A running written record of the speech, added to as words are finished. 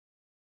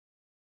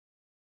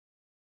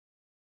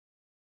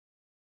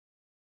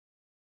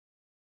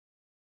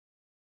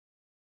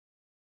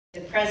The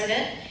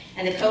president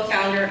and the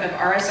co-founder of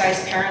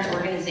RSI's parent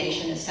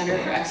organization, the Center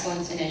for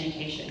Excellence in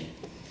Education,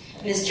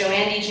 Ms.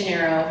 Joann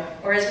DiGennaro,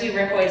 or as we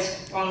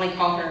Rickoids fondly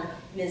call her,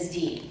 Ms.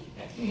 D.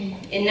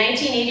 In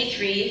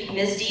 1983,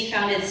 Ms. D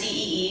founded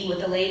CEE with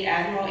the late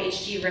Admiral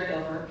H.G.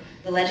 Rickover,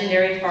 the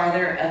legendary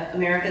father of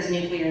America's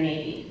nuclear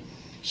navy.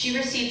 She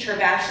received her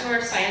Bachelor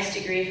of Science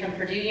degree from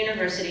Purdue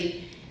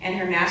University and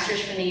her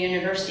master's from the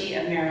University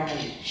of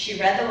Maryland. She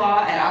read the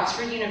law at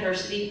Oxford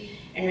University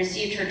and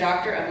received her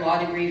Doctor of Law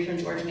degree from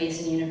George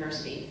Mason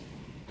University.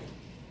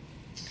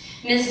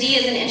 Ms. D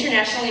is an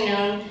internationally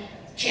known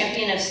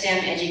champion of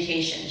STEM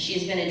education. She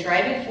has been a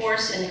driving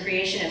force in the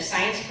creation of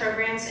science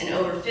programs in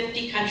over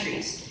 50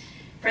 countries.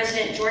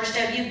 President George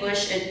W.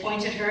 Bush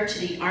appointed her to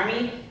the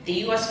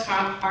U.S.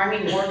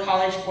 Army War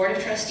College Board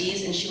of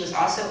Trustees, and she was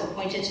also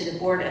appointed to the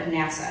board of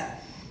NASA.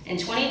 In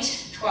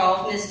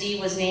 2012, Ms. D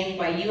was named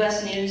by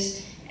U.S.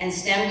 News and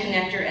STEM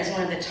Connector as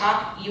one of the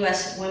top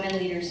U.S. women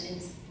leaders in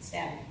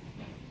STEM.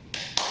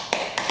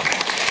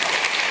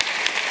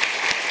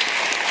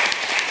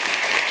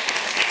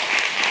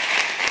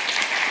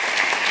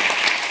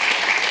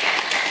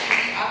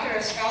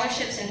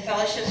 Scholarships and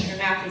fellowships for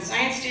math and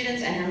science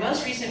students, and her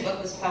most recent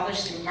book was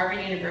published through Harvard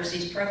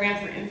University's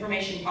Program for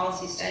Information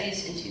Policy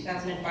Studies in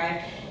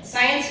 2005,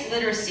 Science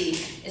Literacy,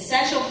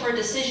 Essential for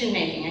Decision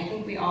Making. I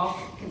think we all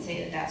can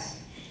say that that's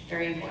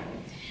very important.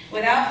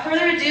 Without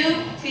further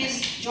ado,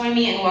 please join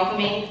me in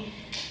welcoming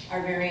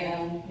our very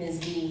own Ms.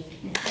 D.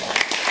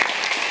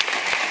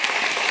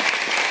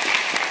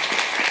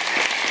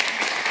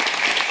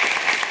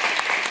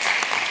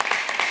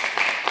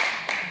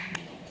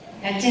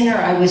 At dinner,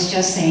 I was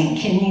just saying,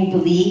 can you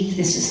believe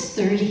this is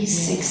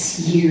 36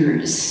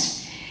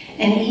 years?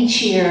 And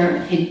each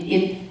year,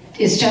 it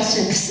is just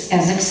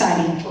as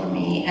exciting for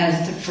me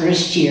as the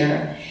first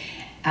year.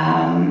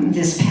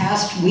 This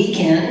past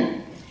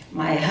weekend,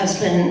 my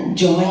husband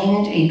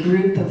joined a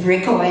group of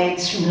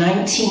Rickoids from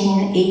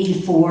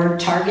 1984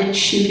 target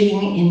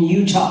shooting in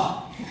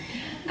Utah.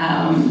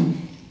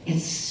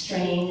 It's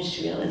strange,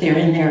 really. They're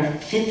in their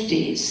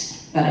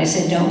 50s, but I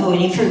said, don't go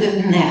any further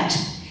than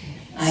that.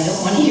 I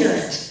don't want to hear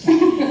it.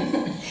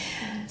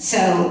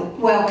 So,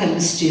 welcome,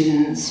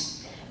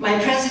 students. My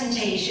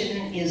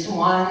presentation is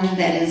one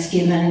that is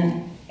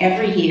given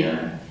every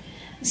year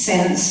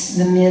since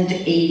the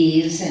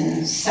mid-'80s,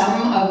 and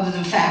some of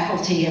the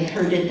faculty have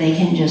heard it. They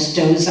can just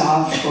doze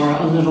off for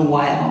a little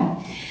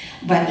while.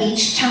 But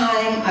each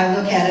time I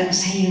look at it and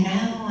say, you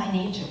know, I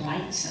need to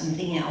write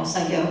something else,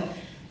 I go,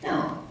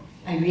 no,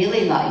 I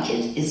really like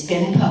it. It's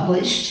been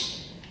published.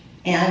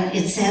 And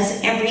it says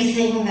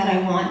everything that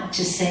I want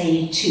to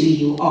say to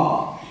you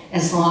all,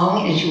 as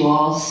long as you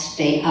all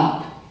stay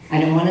up. I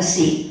don't want to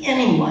see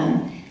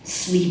anyone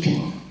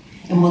sleeping.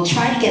 And we'll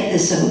try to get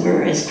this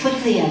over as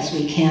quickly as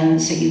we can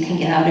so you can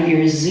get out of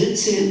your zoot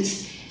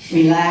suits,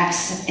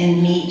 relax,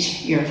 and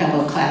meet your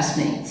fellow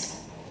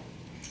classmates.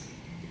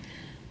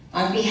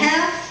 On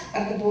behalf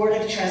of the Board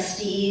of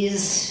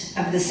Trustees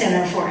of the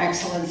Center for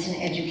Excellence in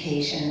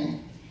Education,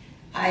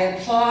 I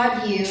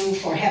applaud you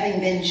for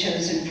having been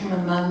chosen from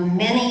among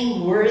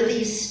many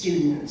worthy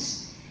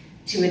students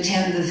to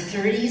attend the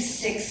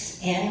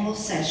 36th annual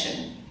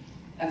session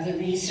of the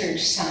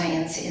Research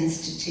Science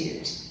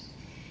Institute,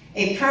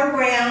 a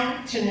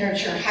program to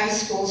nurture high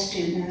school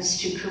students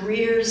to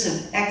careers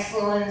of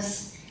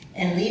excellence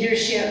and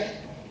leadership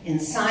in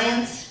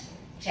science,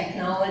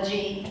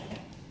 technology,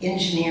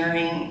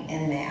 engineering,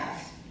 and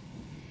math.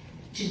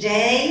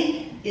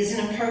 Today is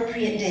an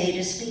appropriate day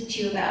to speak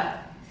to you about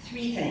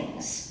three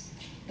things: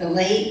 the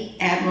late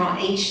Admiral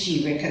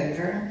H.G.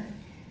 Rickover,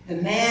 the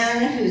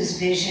man whose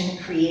vision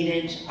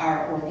created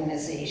our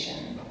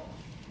organization,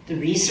 the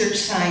Research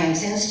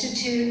Science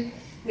Institute,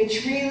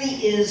 which really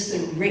is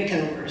the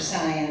Rickover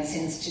Science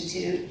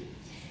Institute,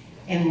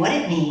 and what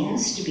it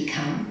means to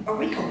become a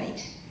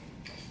Rickoid.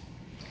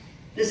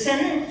 The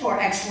Center for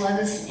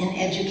Excellence in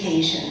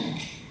Education,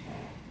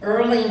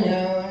 early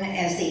known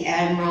as the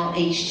Admiral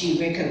H.G.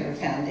 Rickover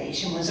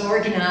Foundation, was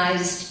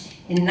organized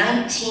in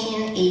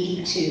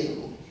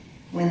 1982,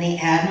 when the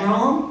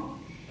Admiral,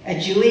 a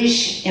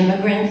Jewish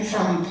immigrant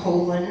from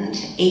Poland,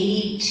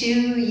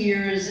 82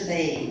 years of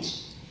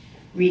age,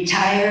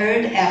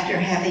 retired after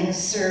having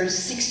served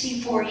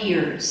 64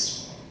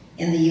 years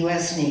in the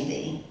U.S.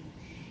 Navy.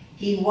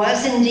 He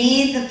was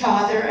indeed the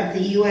father of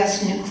the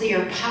U.S.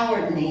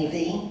 nuclear-powered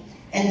Navy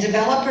and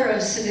developer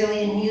of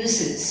civilian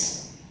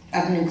uses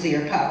of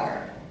nuclear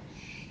power.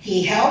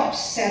 He helped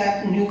set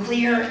up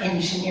nuclear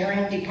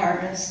engineering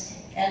departments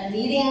at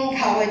leading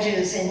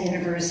colleges and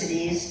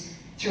universities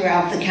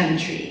throughout the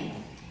country.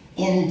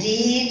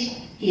 Indeed,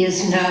 he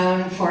is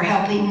known for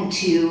helping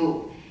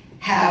to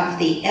have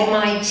the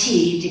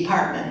MIT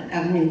Department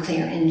of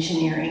Nuclear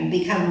Engineering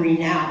become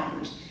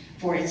renowned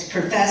for its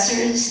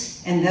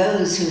professors and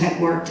those who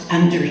had worked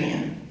under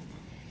him.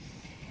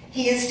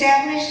 He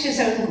established his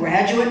own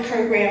graduate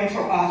program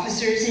for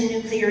officers in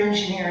nuclear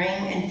engineering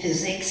and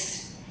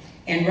physics,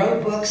 and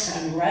wrote books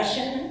on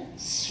Russian,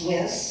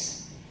 Swiss,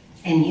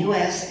 and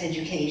U.S.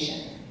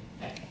 education.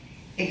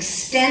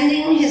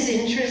 Extending his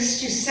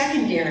interest to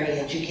secondary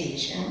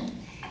education,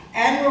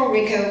 Admiral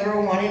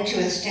Rickover wanted to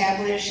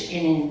establish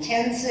an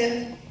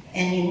intensive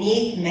and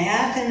unique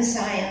math and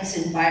science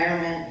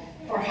environment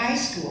for high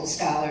school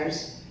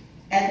scholars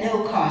at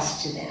no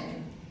cost to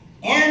them,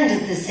 and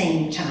at the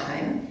same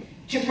time,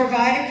 to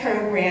provide a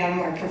program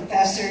where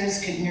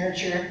professors could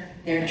nurture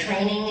their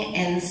training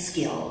and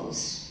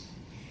skills.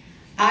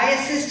 I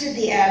assisted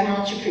the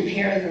Admiral to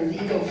prepare the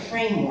legal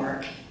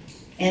framework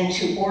and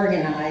to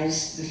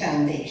organize the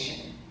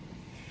foundation.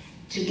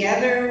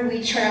 Together,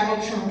 we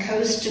traveled from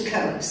coast to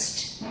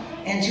coast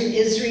and to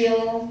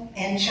Israel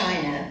and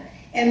China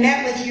and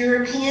met with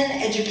European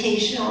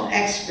educational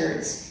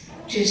experts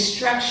to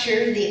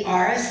structure the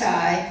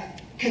RSI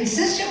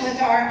consistent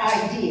with our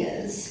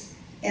ideas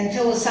and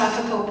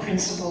philosophical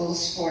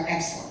principles for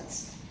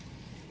excellence.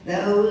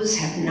 Those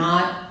have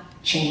not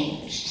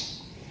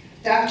changed.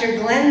 Dr.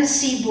 Glenn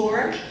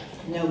Seaborg,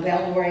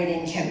 Nobel laureate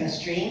in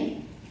chemistry,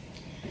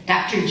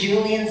 Dr.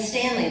 Julian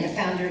Stanley, the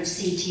founder of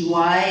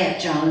CTY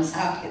at Johns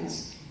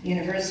Hopkins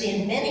University,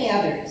 and many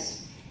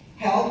others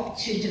helped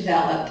to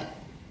develop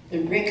the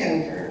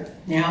Rickover,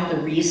 now the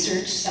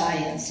Research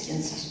Science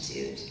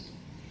Institute.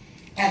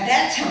 At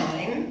that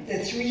time, the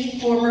three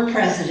former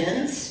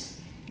presidents,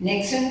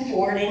 Nixon,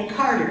 Ford, and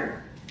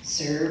Carter,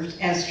 served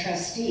as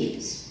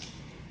trustees.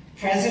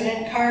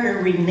 President Carter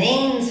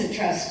remains a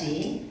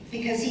trustee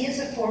because he is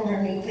a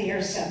former nuclear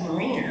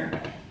submariner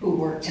who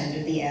worked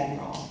under the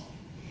Admiral.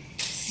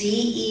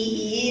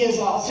 CEE is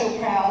also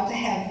proud to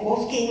have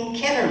Wolfgang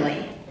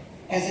Ketterle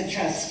as a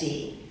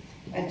trustee,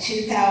 a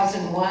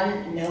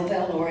 2001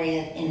 Nobel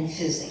laureate in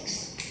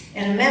physics,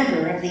 and a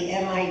member of the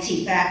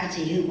MIT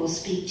faculty who will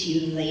speak to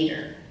you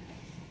later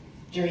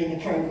during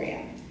the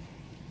program.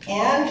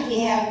 And we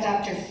have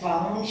Dr.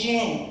 Feng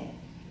Zhang,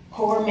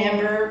 core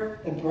member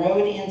of the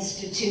Broad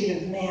Institute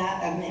of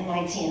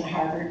MIT and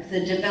Harvard,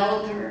 the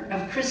developer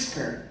of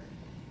CRISPR,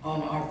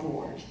 on our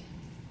board.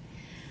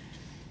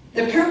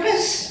 The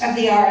purpose of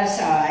the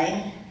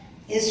RSI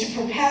is to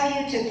propel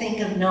you to think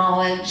of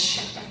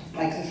knowledge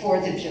like the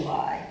 4th of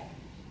July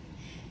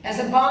as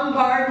a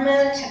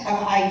bombardment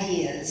of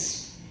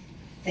ideas,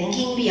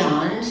 thinking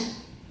beyond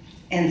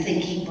and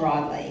thinking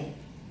broadly.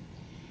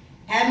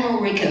 Admiral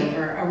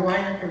Rickover,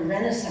 a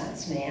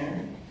Renaissance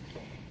man,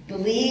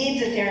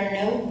 believed that there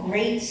are no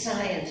great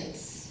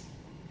scientists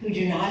who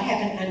do not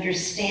have an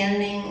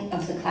understanding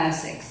of the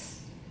classics,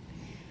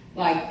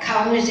 like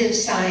cognitive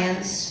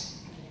science,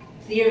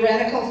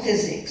 theoretical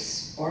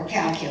physics, or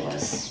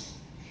calculus.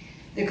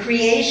 The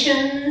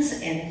creations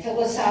and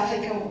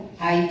philosophical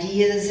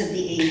ideas of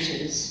the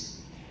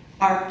ages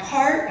are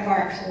part of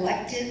our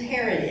collective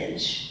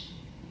heritage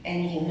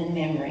and human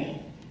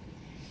memory.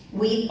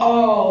 We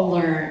all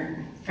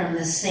learn from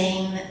the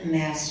same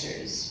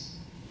masters.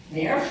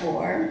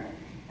 Therefore,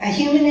 a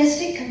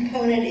humanistic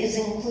component is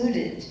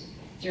included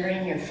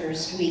during your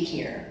first week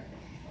here,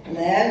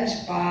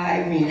 led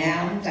by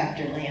renowned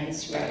Dr.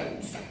 Lance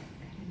Rhodes.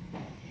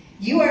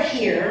 You are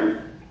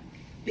here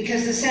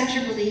because the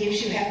center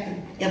believes you have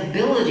the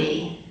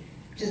ability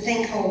to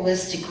think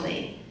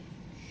holistically,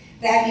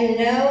 that you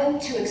know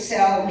to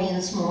excel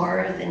means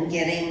more than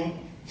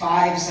getting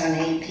 5s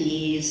on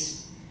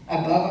APs,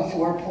 above a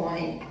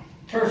 4-point,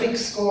 perfect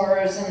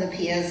scores on the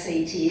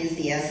PSATs,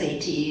 the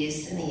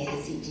SATs, and the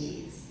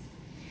ACTs.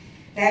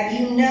 That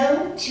you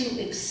know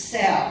to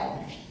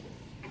excel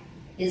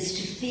is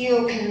to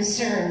feel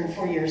concern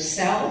for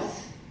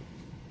yourself,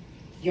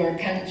 your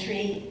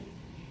country,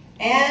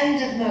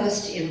 and of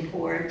most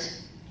import,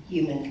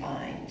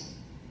 humankind.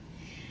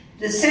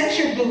 The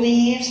center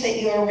believes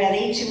that you are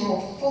ready to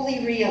more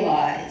fully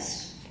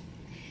realize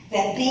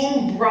that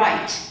being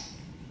bright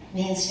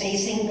means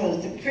facing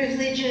both the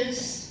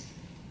privileges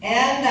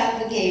and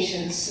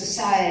obligations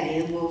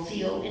society will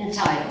feel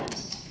entitled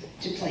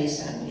to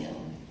place on you.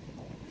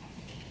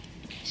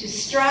 To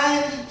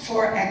strive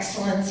for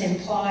excellence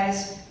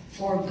implies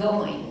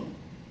foregoing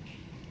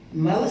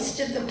most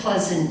of the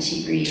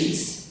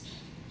pleasantries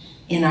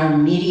in our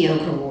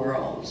mediocre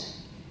world.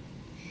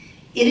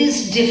 It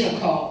is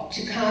difficult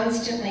to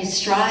constantly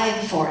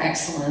strive for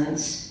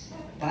excellence,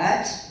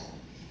 but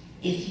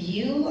if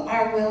you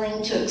are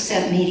willing to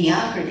accept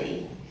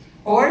mediocrity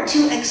or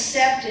to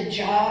accept a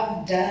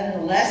job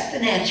done less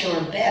than at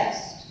your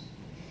best,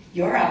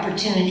 your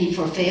opportunity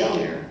for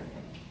failure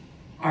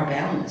are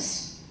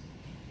boundless.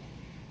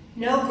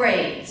 No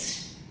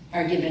grades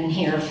are given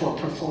here for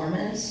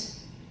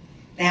performance.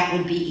 That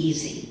would be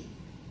easy.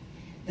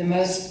 The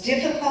most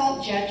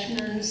difficult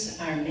judgments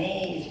are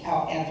made,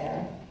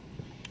 however,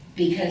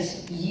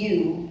 because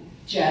you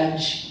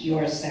judge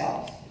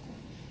yourself,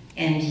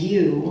 and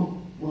you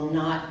will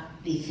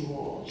not be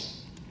fooled.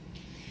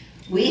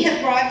 We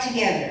have brought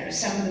together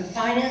some of the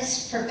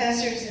finest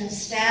professors and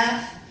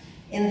staff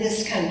in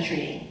this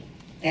country.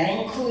 That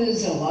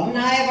includes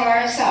alumni of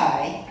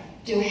RSI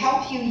to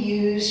help you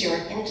use your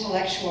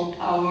intellectual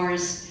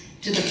powers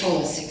to the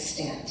fullest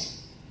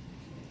extent.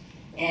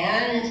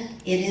 And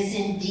it is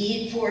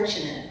indeed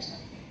fortunate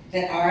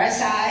that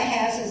RSI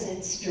has as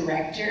its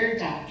director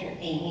Dr.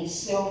 Amy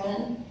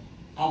Silman,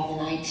 of the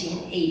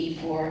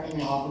 1984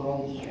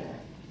 inaugural year.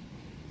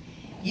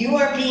 You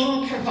are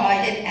being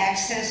provided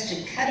access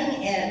to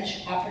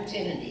cutting-edge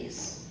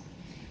opportunities,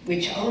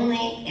 which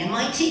only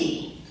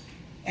MIT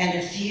and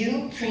a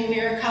few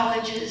premier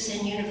colleges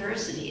and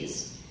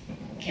universities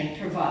can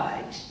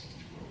provide.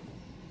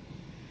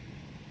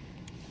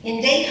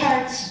 In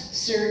Descartes'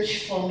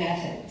 search for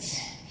methods,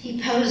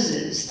 he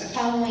poses the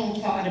following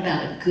thought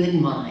about a good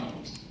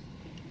mind.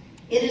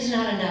 It is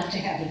not enough to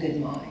have a good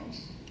mind.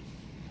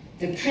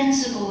 The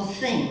principal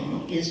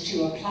thing is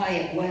to apply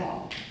it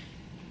well.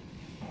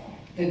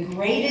 The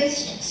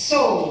greatest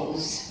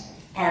souls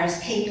are as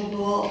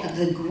capable of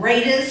the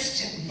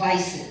greatest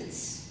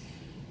vices.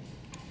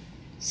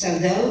 So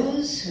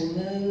those who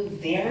move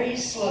very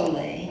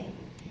slowly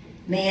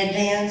may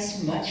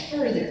advance much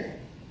further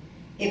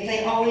if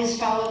they always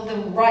follow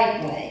the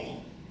right way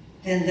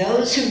than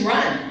those who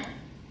run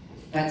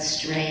but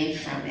stray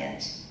from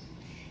it.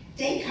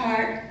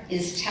 Descartes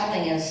is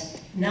telling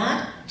us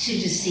not to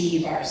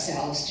deceive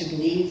ourselves to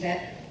believe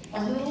that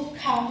a little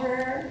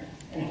copper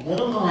and a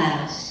little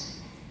glass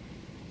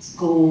is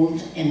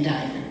gold and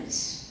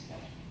diamonds.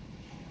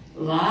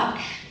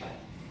 Locke,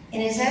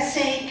 in his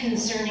essay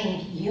concerning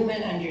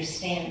human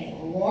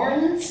understanding,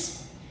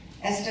 warns,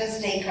 as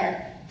does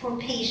Descartes, for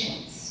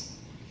patience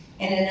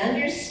and an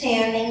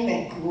understanding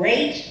that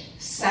great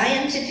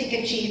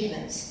scientific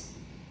achievements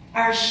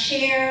are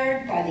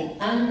shared by the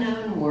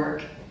unknown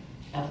work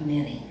of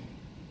many.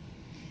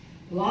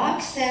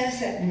 Locke says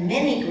that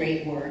many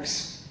great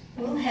works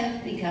will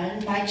have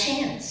begun by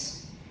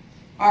chance,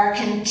 are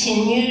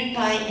continued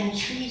by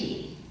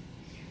entreaty,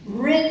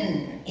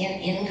 written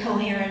in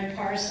incoherent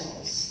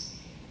parcels,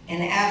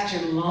 and after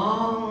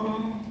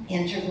long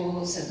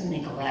intervals of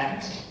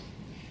neglect,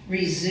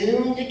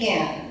 resumed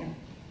again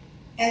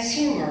as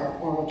humor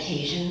or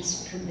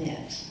occasions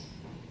permit.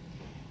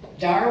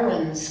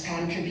 Darwin's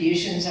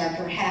contributions are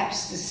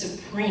perhaps the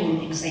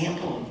supreme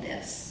example of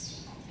this.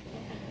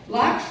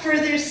 Locke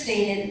further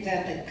stated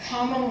that the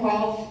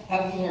commonwealth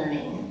of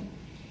learning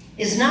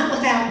is not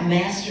without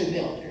master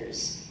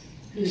builders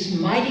whose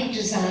mighty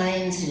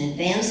designs in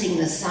advancing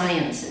the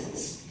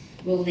sciences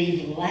will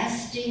leave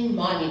lasting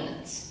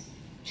monuments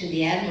to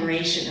the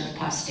admiration of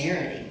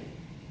posterity.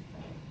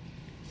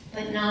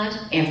 But not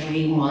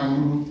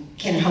everyone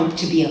can hope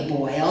to be a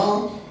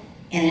Boyle,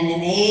 and in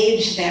an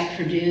age that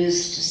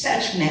produced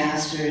such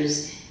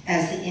masters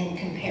as the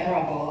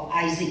incomparable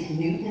Isaac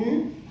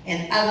Newton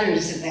and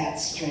others of that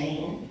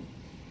strain,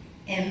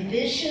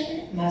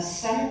 ambition must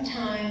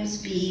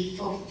sometimes be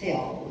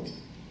fulfilled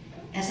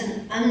as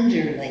an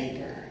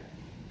underlabor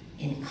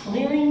in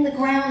clearing the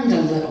ground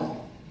a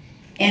little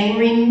and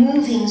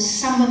removing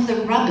some of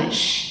the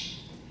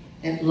rubbish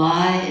that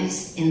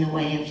lies in the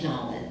way of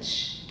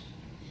knowledge.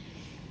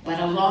 But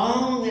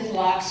along with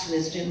Locke's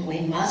wisdom,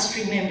 we must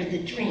remember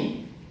the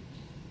dream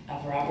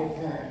of Robert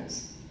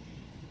Burns.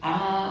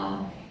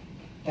 Ah,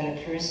 but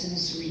a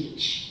person's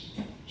reach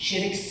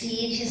should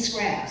exceed his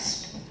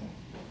grasp,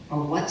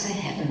 or what's a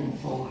heaven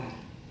for?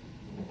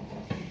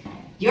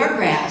 Your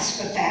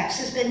grasp of facts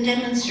has been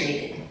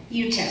demonstrated.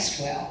 You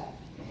test well.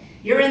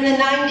 You're in the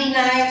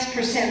 99th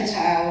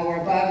percentile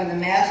or above in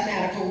the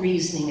mathematical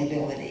reasoning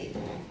ability.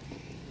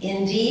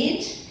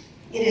 Indeed,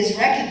 it is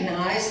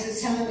recognized that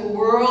some of the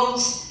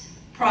world's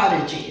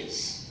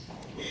prodigies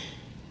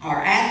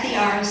are at the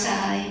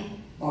RSI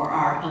or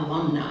are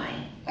alumni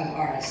of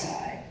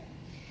RSI.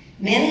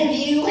 Many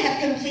of you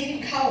have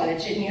completed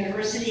college and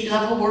university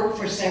level work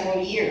for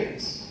several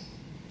years.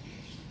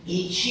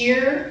 Each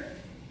year,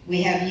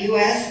 we have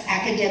U.S.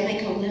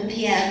 Academic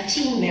Olympiad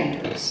team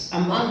members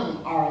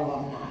among our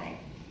alumni.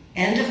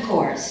 And of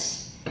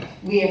course,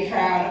 we are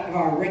proud of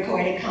our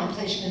record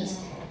accomplishments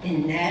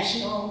in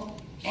national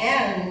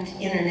and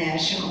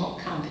international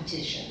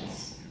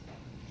competitions.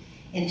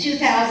 In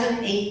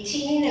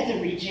 2018, at the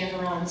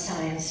Regeneron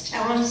Science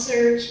Talent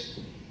Search,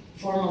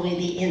 formerly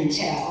the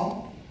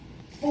Intel,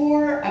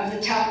 4 of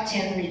the top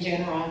 10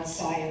 Regeneron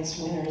Science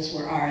winners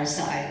were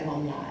RSI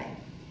alumni.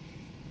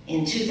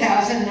 In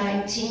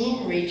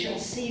 2019, Rachel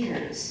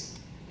Sievers,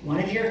 one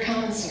of your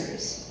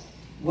counselors,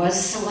 was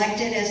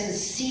selected as the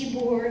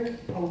Seaborg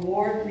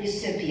Award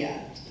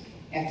recipient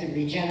at the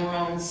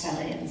Regeneron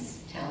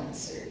Science Talent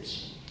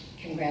Search.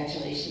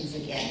 Congratulations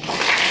again.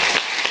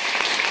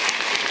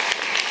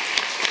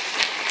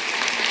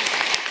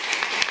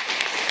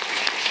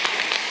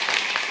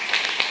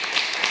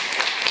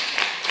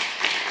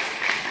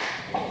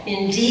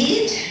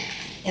 Indeed,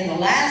 in the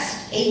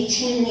last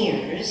 18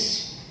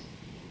 years,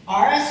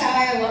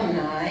 RSI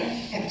alumni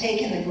have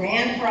taken the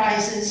grand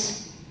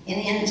prizes in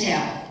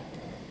Intel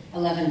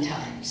 11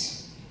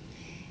 times.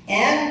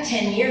 And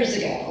 10 years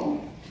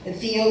ago, the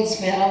Fields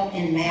Medal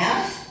in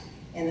Math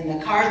and the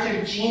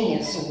MacArthur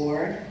Genius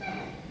Award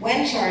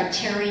went to our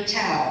Terry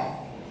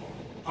Tao,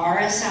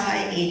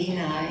 RSI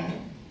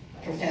 89,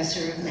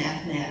 professor of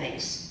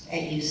mathematics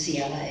at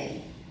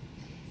UCLA.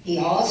 He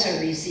also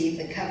received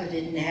the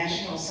coveted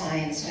National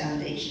Science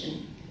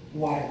Foundation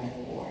Waterman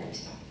Award.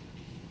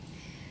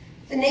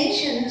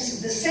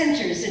 The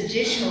center's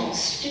additional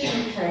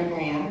student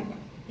program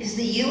is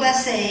the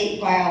USA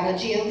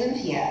Biology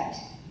Olympiad.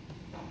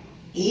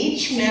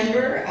 Each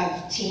member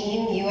of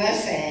Team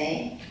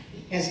USA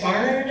has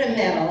garnered a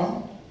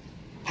medal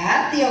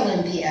at the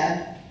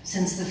Olympiad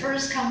since the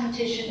first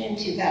competition in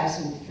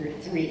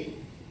 2003.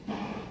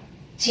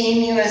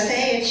 Team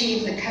USA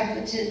achieved the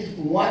coveted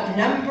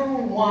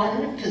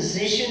 #1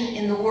 position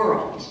in the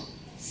world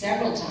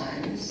several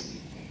times,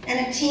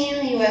 and a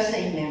Team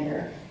USA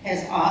member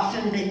has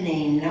often been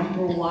named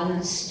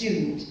 #1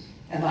 student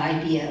of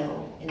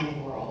IBO in the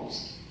world.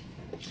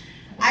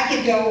 I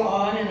could go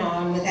on and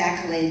on with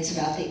accolades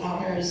about the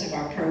honors of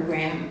our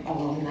program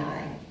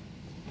alumni.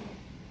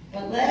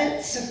 But let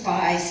it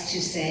suffice to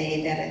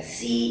say that at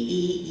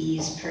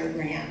CEE's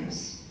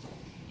programs,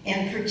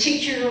 and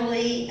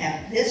particularly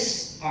at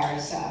this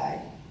RSI,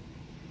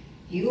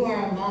 you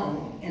are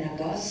among an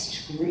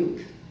august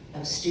group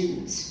of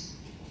students.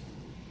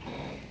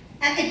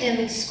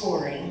 Academic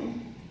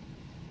scoring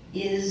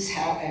is,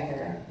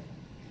 however,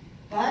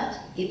 but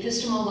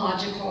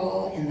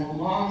epistemological in the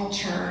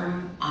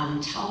long-term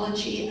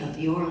ontology of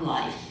your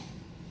life.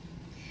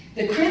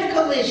 The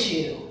critical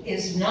issue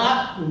is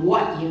not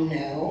what you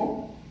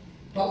know,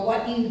 but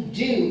what you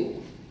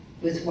do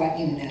with what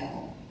you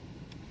know.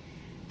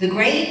 The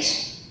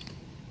great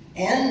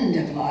end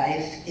of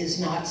life is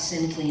not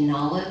simply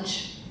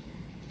knowledge,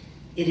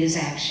 it is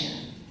action.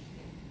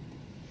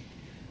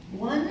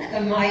 One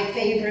of my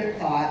favorite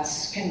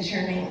thoughts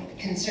concerning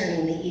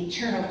the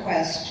eternal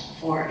quest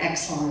for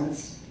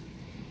excellence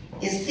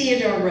is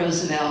Theodore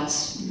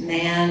Roosevelt's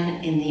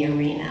Man in the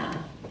Arena.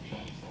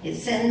 It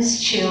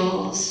sends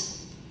chills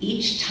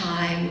each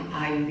time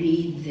I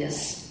read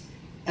this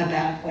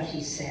about what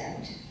he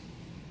said.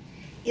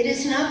 It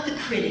is not the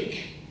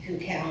critic who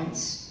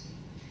counts,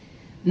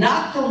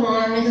 not the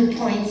one who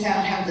points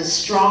out how the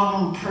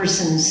strong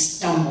person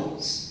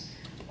stumbles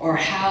or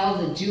how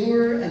the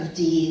doer of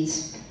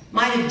deeds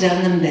might have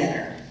done them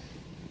better.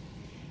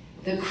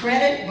 The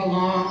credit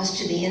belongs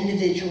to the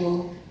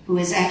individual who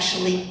is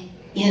actually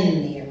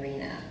in the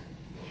arena,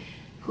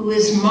 who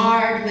is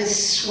marred with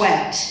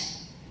sweat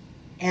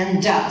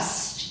and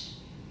dust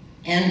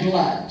and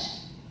blood,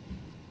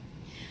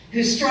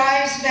 who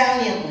strives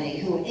valiantly,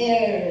 who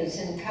errs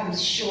and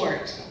comes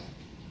short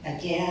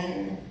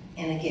again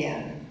and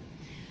again,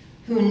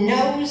 who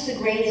knows the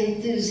great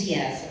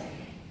enthusiasm,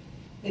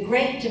 the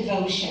great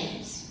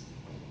devotions,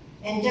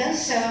 and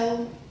does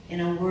so in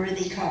a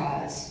worthy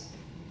cause,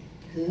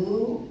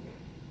 who,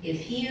 if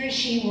he or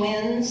she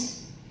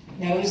wins,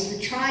 knows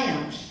the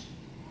triumph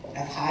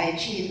of high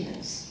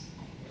achievements,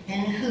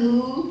 and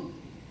who,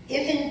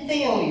 if in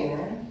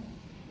failure,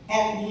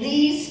 at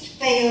least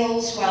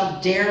fails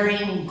while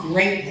daring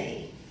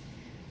greatly,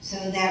 so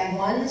that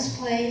one's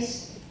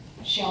place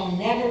shall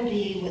never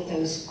be with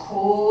those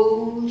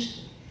cold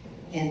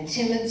and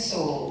timid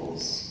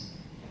souls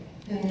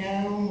who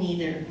know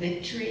neither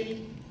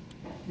victory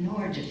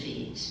nor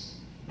defeat.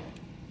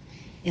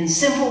 In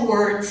simple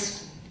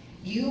words,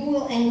 you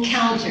will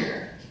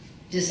encounter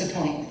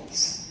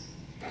disappointments.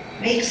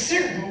 Make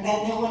certain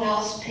that no one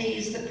else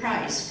pays the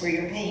price for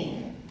your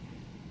pain.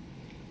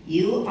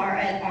 You are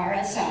at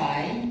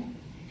RSI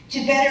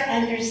to better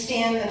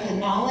understand that the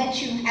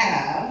knowledge you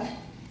have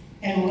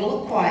and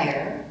will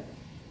acquire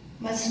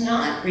must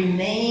not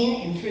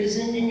remain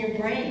imprisoned in your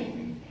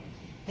brain.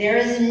 There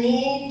is a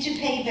need to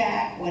pay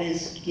back what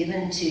is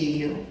given to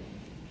you.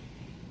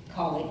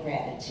 Call it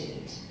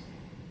gratitude.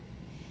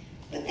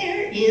 But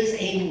there is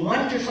a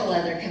wonderful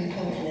other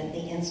component at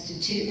the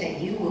Institute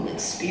that you will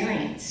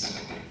experience.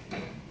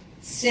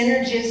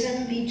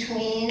 Synergism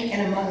between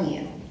and among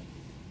you.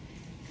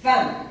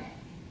 Fun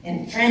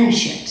and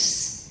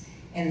friendships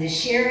and the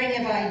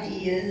sharing of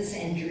ideas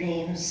and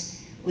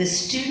dreams with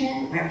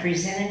student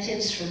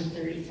representatives from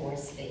 34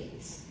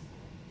 states.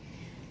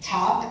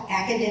 Top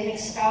academic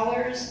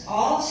scholars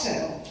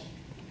also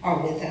are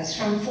with us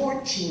from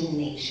 14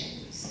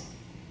 nations.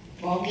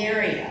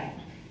 Bulgaria,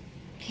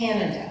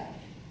 Canada,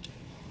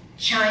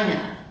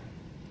 China,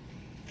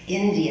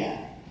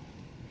 India,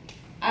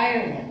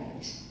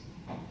 Ireland,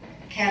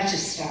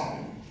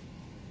 Kazakhstan,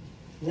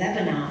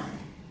 Lebanon,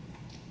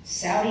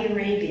 Saudi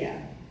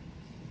Arabia,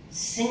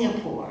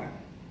 Singapore,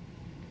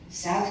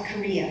 South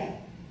Korea,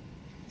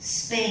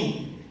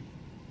 Spain,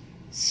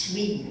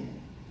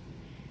 Sweden,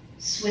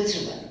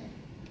 Switzerland,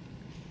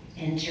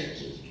 and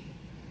Turkey.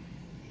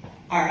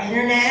 Our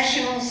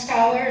international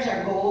scholars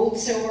are gold,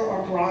 silver,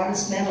 or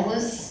bronze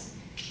medalists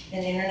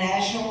in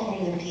international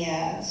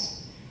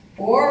Olympiads,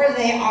 or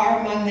they are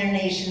among their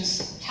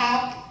nation's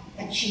top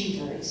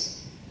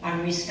achievers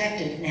on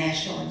respective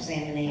national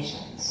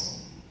examinations.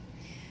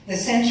 The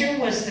Center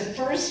was the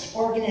first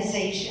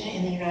organization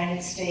in the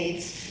United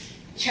States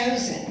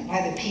chosen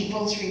by the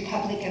People's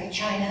Republic of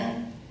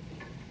China,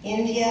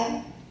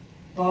 India,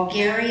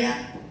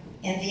 Bulgaria,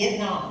 and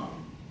Vietnam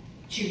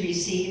to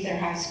receive their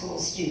high school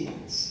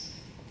students.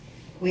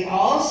 We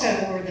also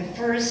were the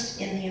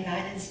first in the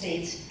United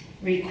States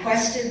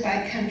requested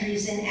by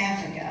countries in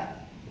Africa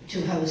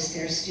to host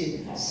their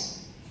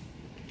students.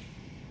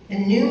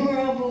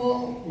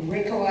 Innumerable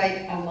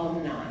Rickoite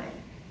alumni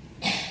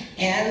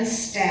and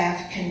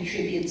staff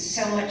contribute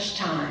so much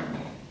time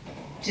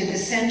to the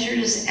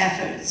center's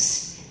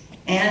efforts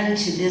and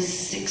to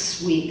this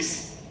 6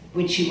 weeks,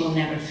 which you will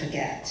never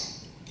forget.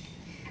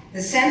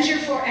 The Center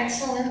for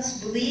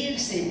Excellence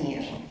believes in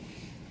you.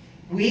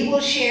 We will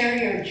share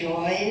your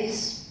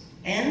joys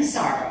and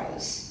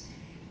sorrows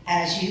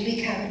as you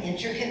become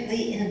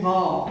intricately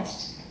involved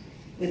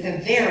with a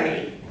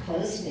very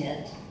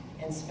close-knit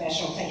and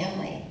special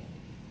family.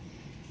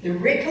 The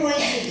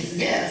Rickoys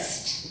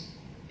exist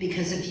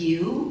because of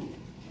you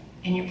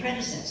and your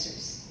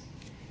predecessors.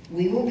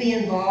 We will be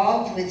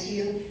involved with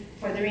you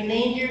for the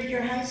remainder of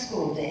your high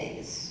school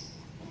days,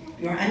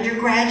 your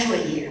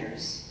undergraduate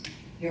years,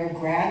 your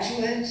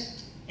graduate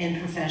and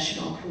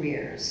professional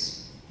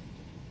careers.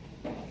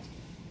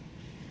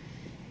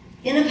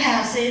 In a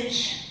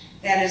passage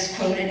that is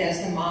quoted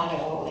as the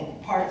motto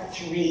in part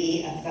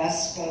 3 of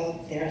Thus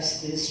Spoke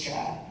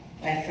Zarathustra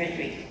by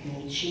Friedrich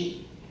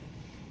Nietzsche,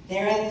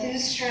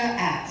 Zarathustra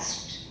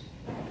asked,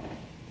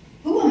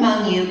 "Who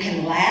among you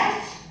can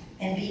laugh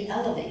and be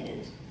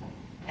elevated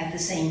at the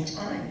same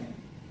time?"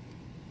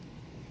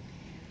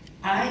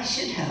 I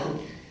should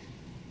hope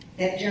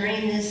that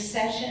during this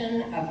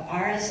session of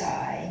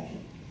RSI,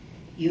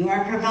 you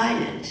are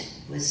provided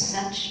with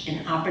such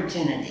an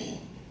opportunity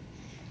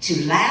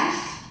to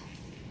laugh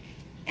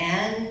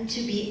and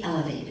to be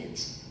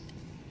elevated.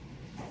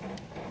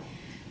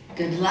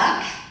 Good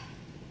luck,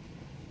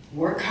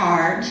 work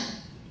hard,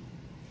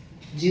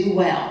 do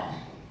well.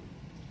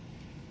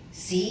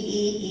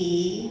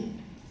 CEE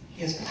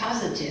is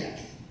positive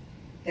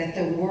that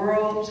the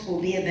world will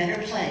be a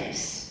better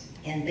place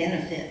and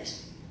benefit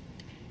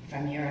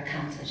from your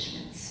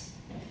accomplishments.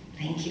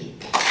 Thank you.